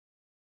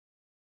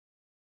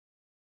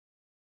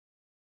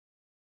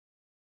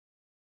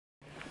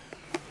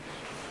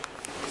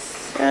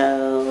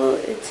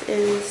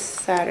is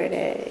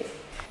Saturday.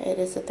 It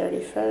is the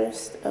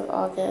 31st of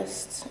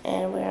August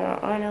and we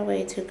are on our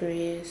way to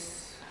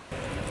Greece.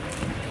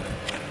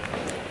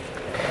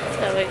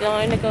 So we're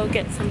going to go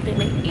get something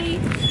to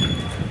eat.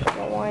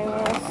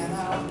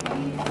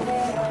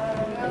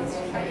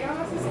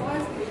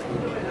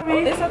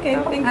 It's okay,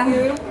 thank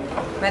you.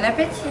 Bon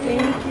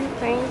appétit.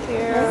 Thank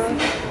you.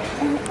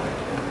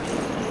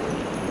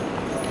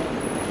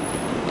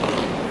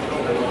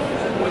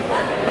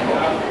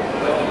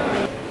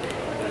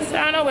 So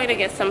on our way to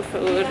get some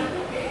food.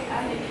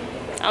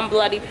 I'm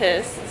bloody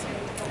pissed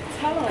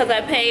because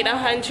I paid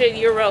 100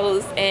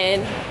 euros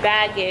in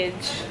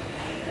baggage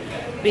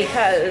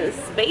because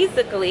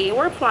basically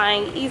we're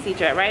flying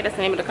EasyJet, right? That's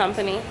the name of the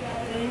company.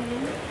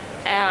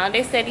 And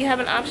they said you have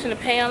an option to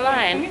pay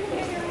online.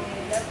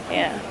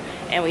 Yeah,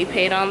 and we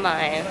paid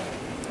online.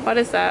 What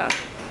is that?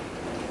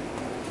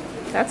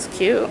 That's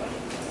cute.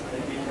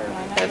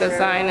 The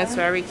design is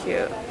very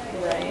cute.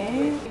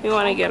 Right? We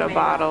want to get a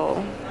bottle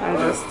and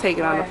just take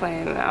it on the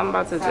plane. I'm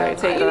about to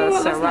take a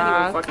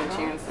Ciroc. Fucking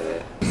chance at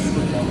it.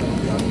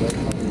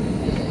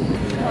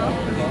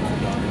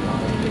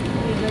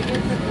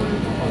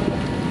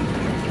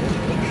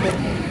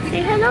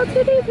 Say hello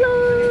to the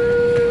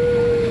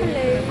vlog.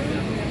 Hello.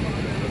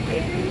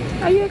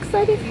 Are you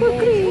excited for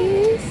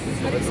Greece?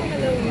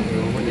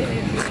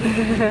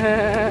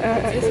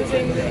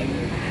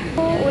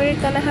 We're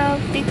gonna have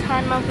the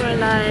time of our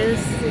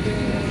lives.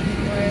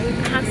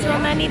 Have so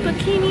many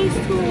bikinis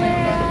to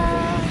wear.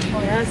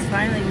 Oh yes,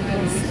 finally we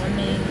can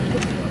swimming.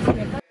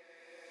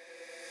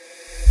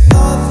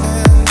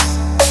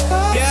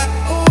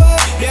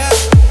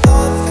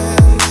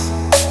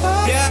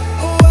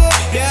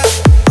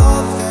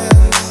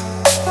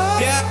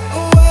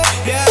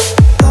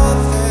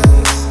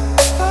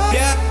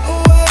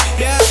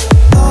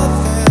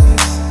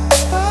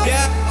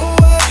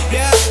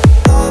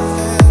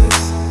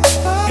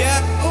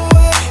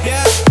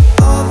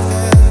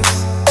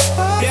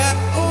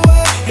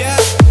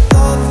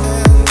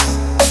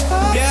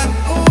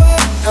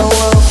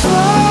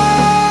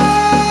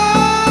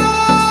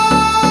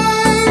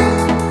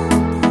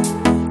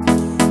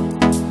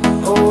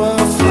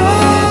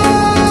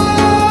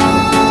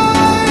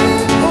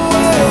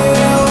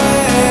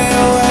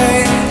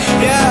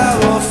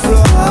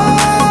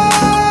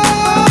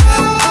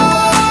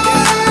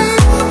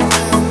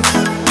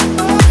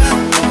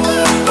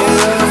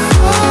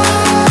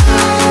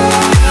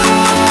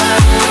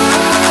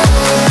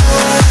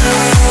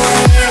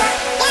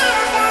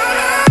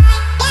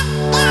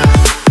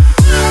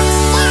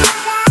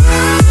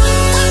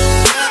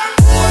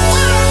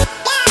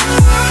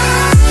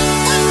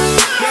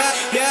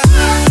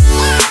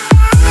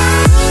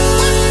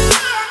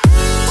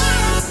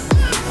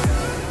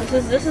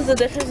 This is the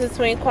difference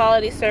between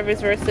quality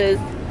service versus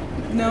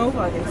No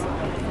fucking.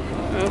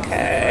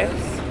 okay.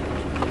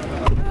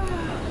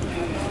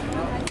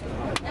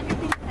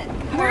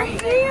 We're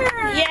here!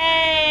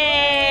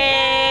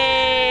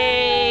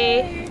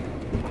 Yay!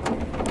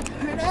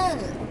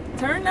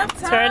 Turn up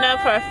time! Turn up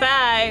for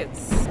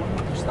fights.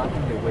 To stop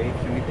in the way,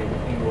 if you need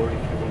anything or if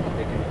you want to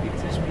take any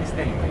pictures, please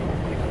stay in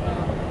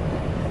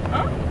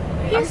Huh?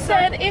 He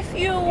said if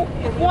you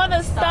want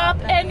to stop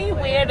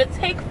anywhere to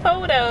take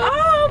photos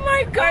Oh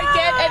my god! or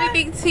get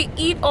anything to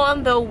eat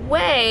on the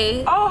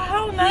way, Oh,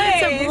 how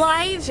nice! he's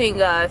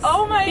obliging us.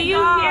 Oh my Do you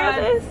god!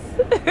 hear this?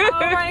 Oh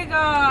my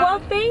god! Well,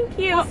 thank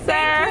you, Well, sir.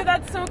 thank you,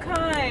 that's so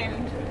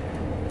kind.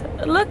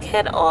 Look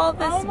at all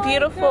this Oh my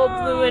beautiful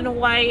God. blue and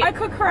white. I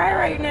could cry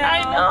right now.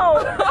 I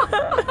know.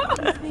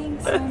 Being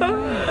so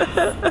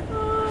nice.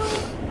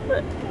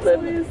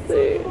 Let me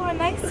see. People are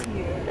nice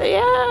here.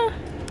 Yeah.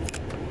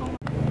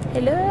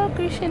 Hello,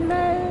 Grecian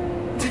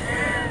man.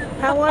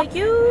 How are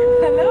you?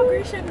 Hello,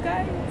 Grecian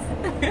guys.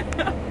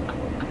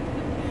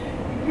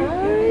 How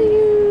are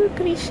you,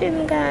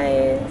 Grecian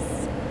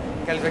guys?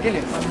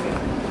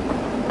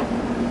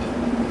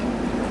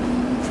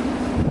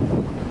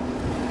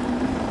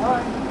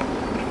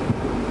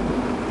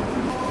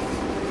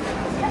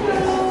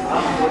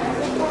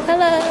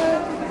 Hello.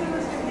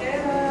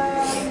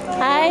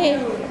 Hi.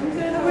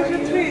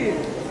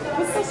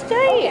 What's the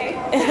street?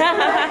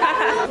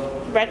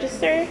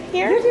 Register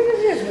here?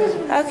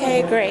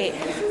 Okay, great.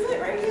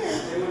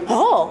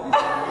 Oh.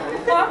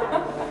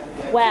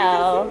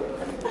 Well,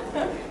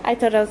 I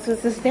thought I was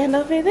supposed to stand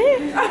over there.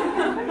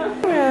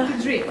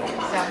 Drink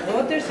some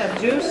water, some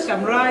juice,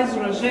 some rice,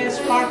 rosé,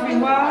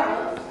 sparkling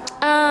wine.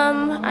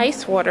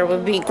 Ice water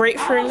would be great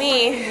for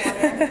me.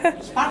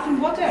 Sparkling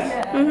water.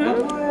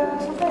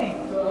 Okay.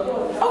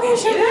 Okay,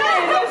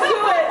 champagne. Let's do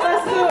it.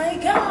 Let's do it. Oh my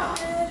god.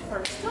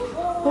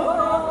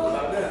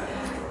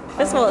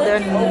 First of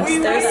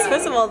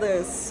all,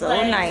 they're so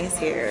nice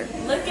here.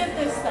 Look at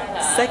this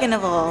setup. Second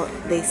of all,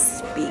 they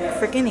speak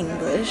freaking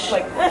English.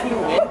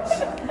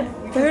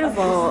 Third of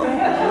all,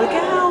 look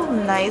at how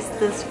nice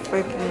this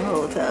freaking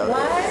hotel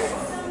is.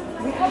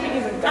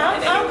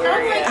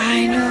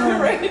 I know. I'm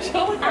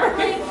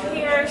like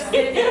here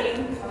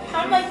sitting.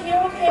 I'm like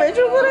here, okay.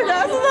 Rachel put her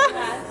glasses on.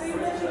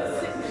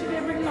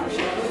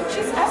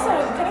 She's also,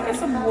 can I get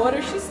some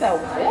water? She's said,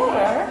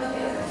 water?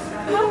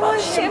 How about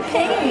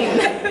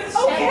champagne?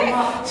 Okay.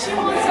 She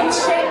wants some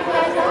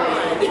champagne.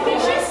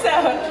 She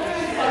said,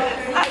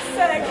 I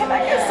said, can I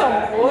get some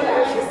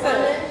water? She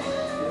said,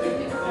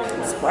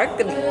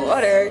 Sparkling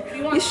water.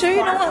 You sure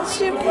you don't want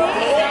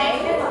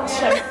champagne?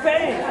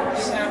 champagne.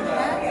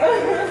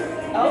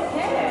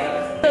 Okay.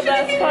 The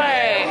best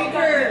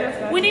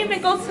part. We didn't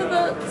even go to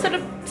the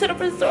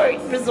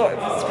resort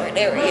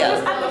area.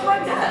 At the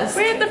front desk.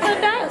 We're at the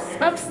front desk.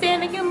 I'm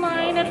standing in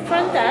line at the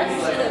front desk.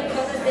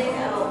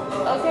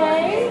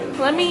 Okay.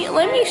 Let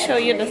me show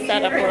you the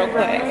setup real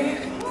quick.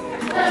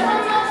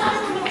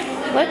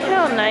 Look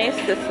how nice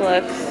this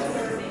looks.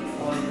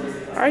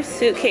 Our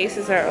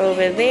suitcases are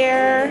over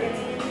there.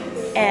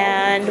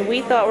 And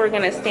we thought we were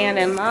gonna stand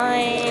in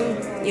line,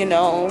 you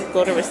know,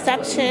 go to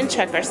reception,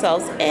 check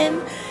ourselves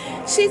in.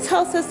 She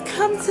tells us,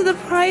 come to the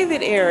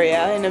private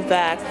area in the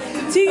back.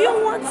 Do you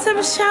want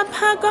some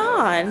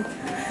champagne?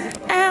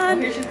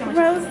 And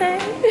Rose.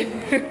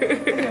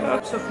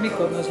 Of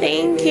Mykonos.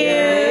 Thank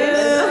you.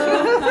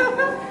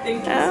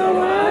 Thank you so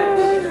much.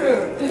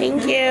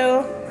 Thank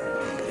you.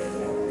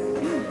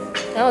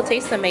 Oh, it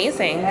tastes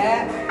amazing. You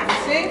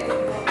see?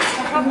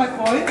 I have my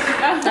points.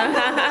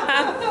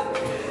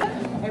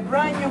 A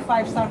brand new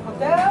 5-star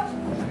hotel.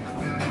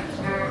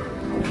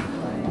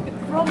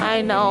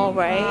 I know,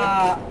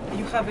 right?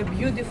 You have a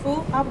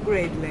beautiful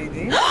upgrade,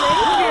 lady.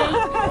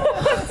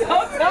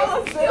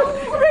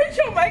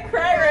 Rachel might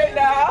cry right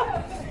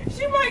now.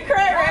 She might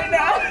cry right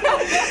now.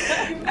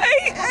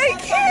 I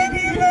can't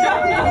even.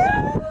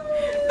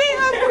 They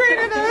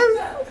upgraded us.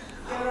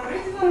 Your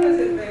original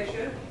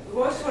reservation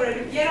was for a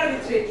Riviera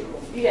retreat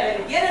room. Yeah. A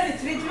Riviera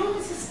retreat room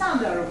is a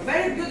standard room,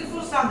 very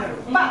beautiful standard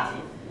room. But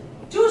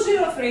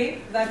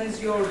 203, that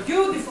is your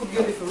beautiful,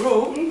 beautiful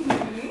room.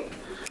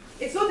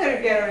 It's not a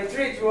Riviera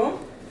retreat room.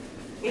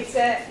 It's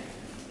a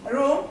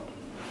room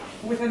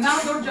with an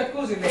outdoor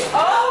jacuzzi lady.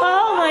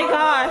 Oh my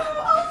god.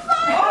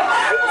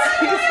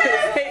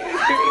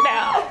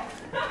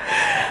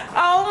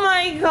 Oh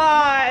my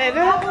god.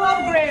 Double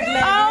upgrade,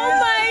 lady. Oh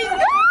my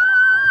god.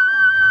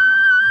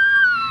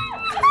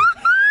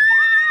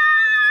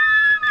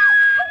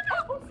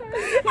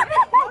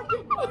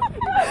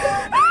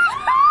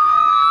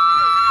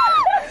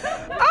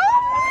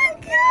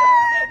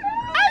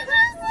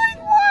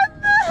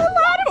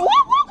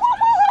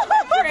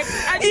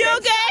 You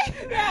okay?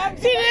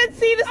 She didn't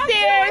see the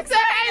stairs. I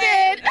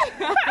did.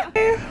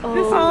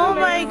 Oh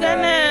my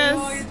goodness.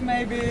 It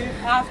may be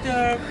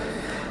after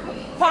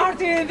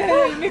party in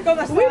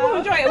Mykonos. We will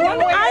enjoy it.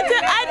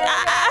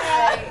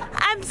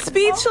 I'm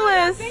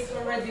speechless.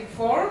 We're ready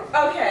for.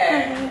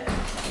 Okay.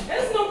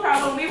 There's no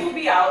problem. We will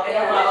be out in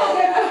about.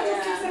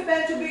 Just fix the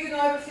bed to be,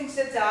 everything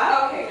set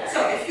up. Okay. So,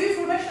 a few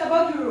information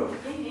about your room.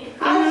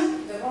 As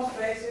the most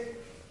basic,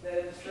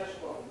 the stretch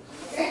clothes.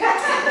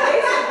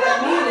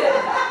 Needed.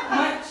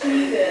 Much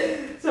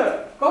needed. So,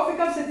 coffee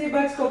cups and tea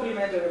bags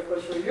complimentary, of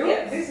course, for you.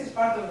 Yes. This is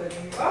part of the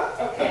minibar.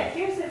 Okay.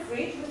 Here's the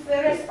fridge with the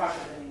rest part of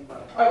the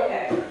minibar.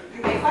 Okay.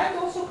 You may find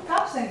also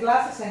cups and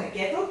glasses and a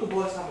kettle to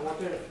boil some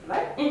water if you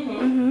like.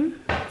 And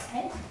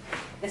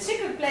the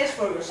secret place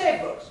for your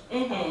safe box.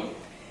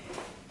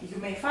 You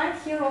may find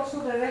here also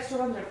the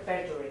restaurant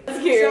repertory.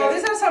 Cute. So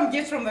these are some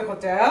gifts from the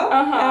hotel.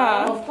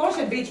 Of course,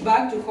 a beach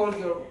bag to hold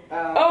your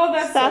Oh,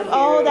 that's Stuff. so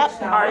Oh, cute.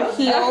 that's our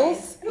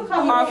heels, You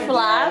have our your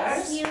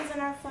flats. chairs.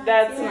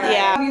 That's right.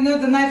 Yeah. You know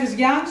the night is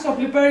young, so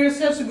prepare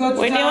yourselves to go to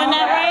We're town. doing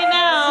that right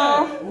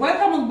now. So,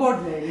 welcome on board,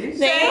 ladies.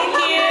 Thank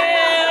you.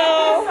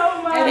 So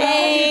much.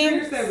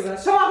 Thanks.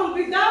 So I will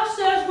be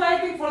downstairs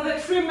waiting for the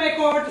extreme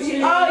makeover to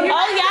see.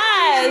 Oh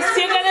yes,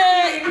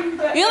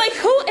 you're like,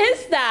 who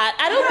is that?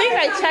 I don't think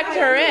I checked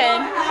her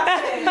in.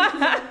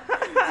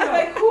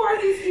 Like, who are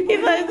these people?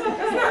 He's like,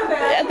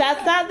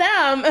 that's not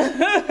them.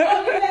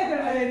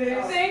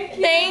 Thank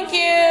you. Thank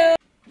you.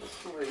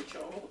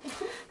 Rachel.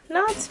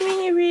 Not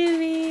me,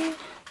 really.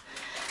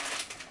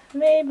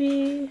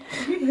 Maybe.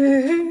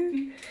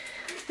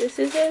 This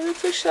is a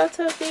little shot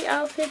of the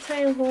outfit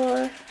I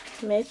wore.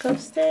 Makeup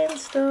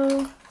stains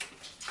though.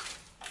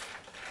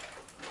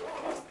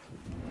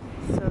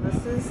 So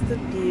this is the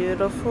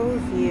beautiful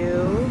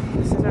view.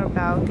 This is our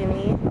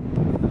balcony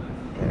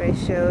that I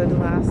showed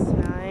last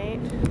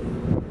night.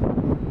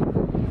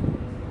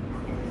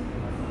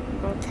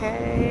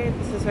 Okay,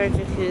 this is our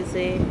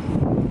jacuzzi.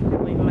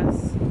 We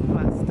must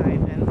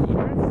dive in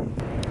here.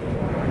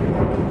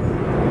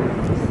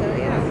 So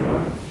yeah,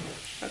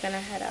 we're gonna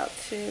head out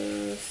to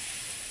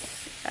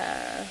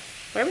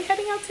where are we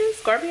heading out to?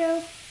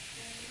 Scorpio.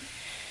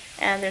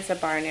 And there's a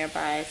bar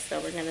nearby, so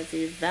we're gonna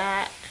do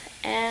that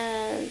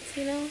and,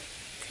 you know,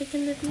 take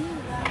in the view.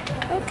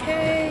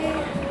 Okay,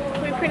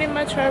 we pretty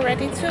much are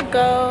ready to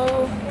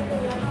go.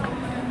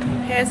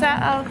 Here's our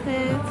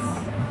outfits.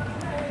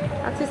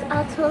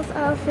 Alto's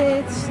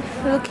outfits,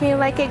 looking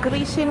like a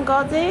Grecian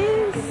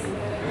goddess.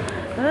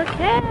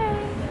 Okay.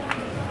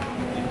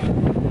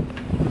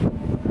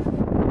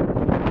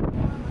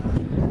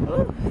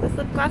 Ooh, this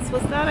lip gloss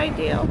was not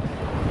ideal.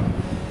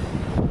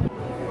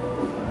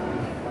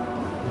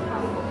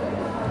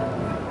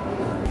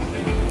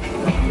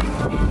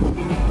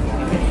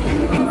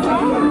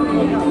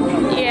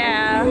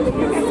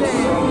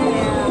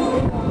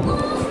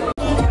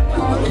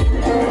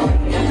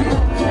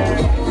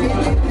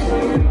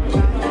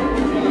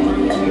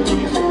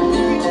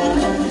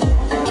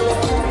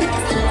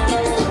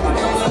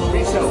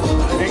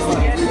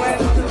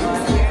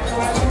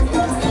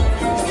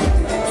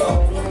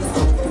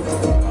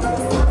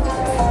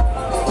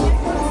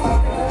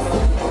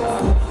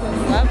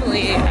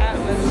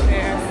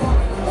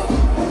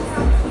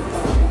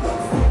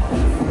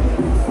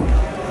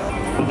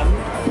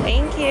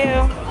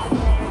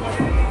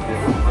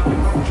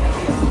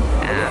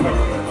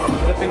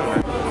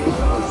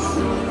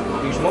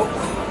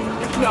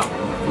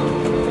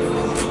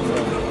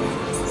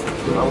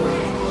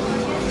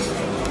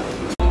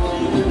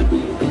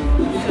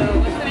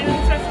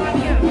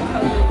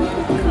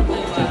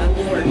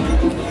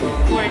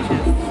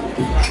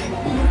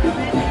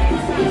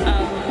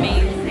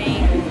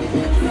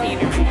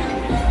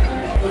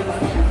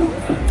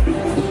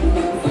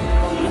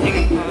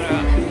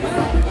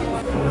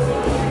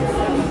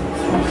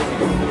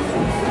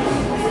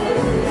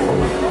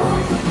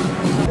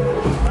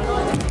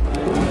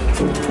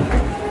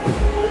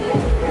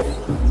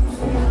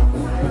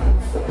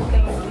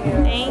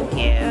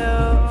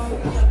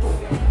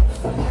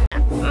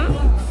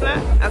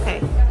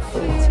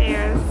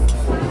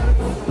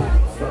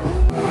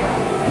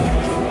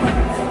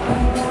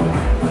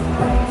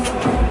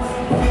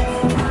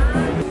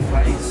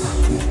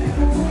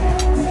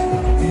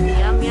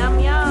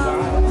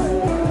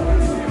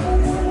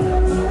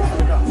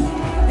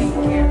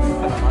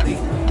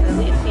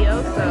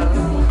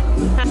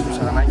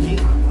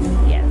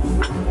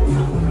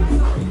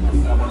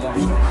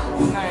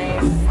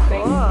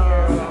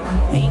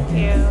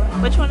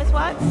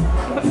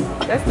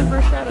 That's the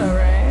bruschetta,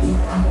 right?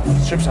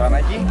 Shrimp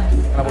σαρανάκι,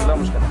 αναπολιτάνο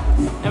μουσκάτα.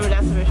 I mean,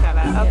 that's the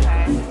bruschetta.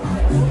 Okay.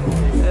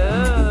 Ooh.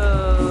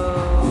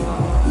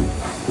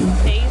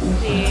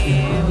 Tasty.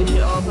 We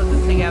should all put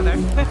this together.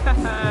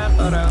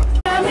 Photo.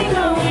 Got me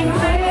going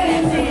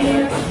crazy.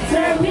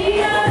 Turn me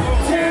up,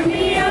 turn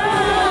me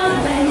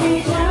up. Let me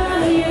show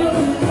you.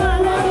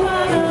 Follow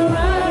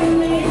around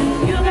me.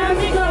 You got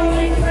me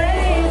going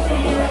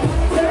crazy.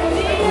 Turn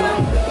me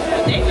up.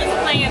 They just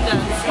playing the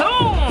tunes.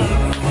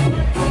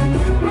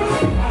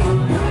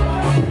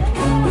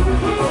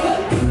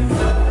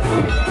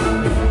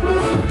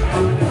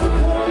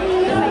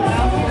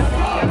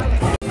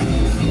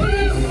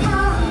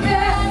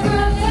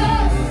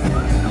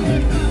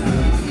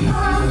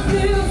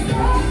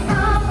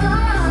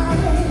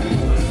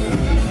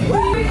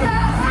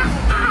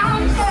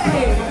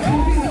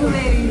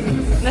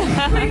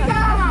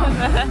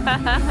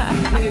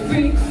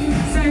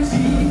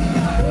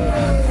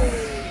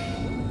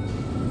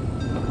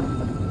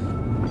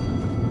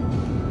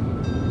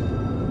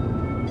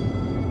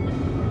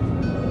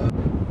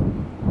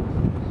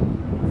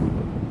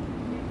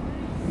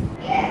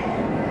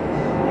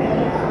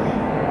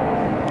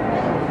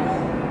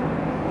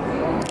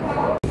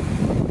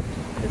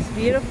 This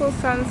beautiful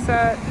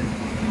sunset.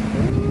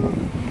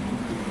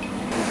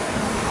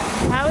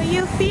 How are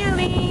you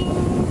feeling?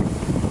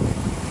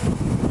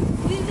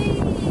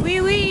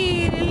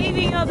 Wee,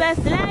 living your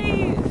best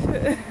life.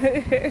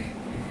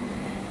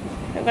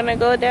 I'm gonna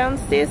go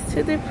downstairs to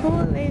the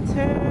pool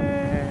later.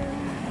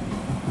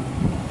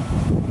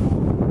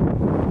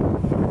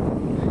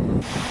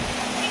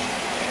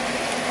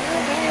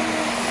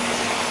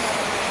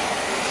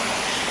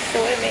 So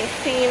it may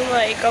seem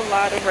like a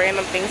lot of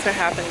random things are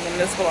happening in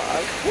this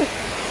vlog.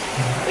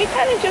 We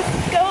kind of just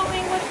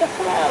going with the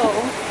flow.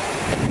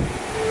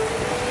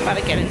 I'm about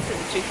to get into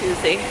the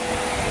jacuzzi.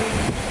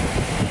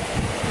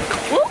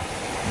 Woo!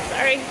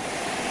 Sorry.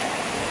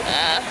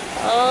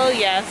 Oh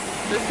yes,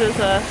 this is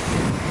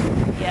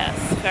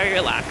very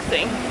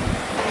relaxing.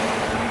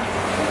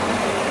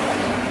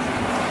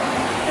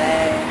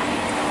 Okay.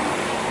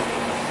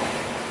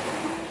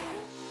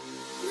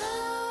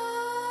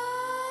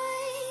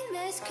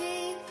 Nightmares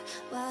creep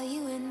while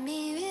you and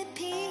me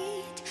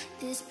repeat.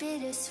 This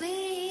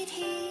bittersweet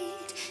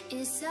heat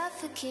is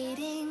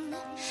suffocating.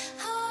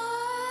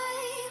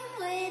 I'm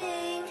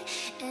waiting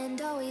and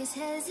always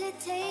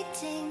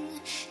hesitating.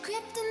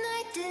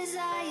 Kryptonite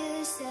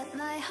desires set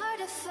my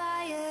heart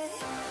afire.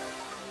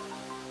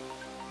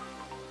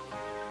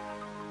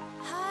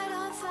 Heart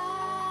on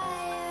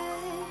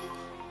fire.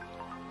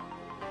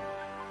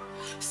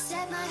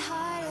 Set my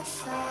heart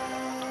afire.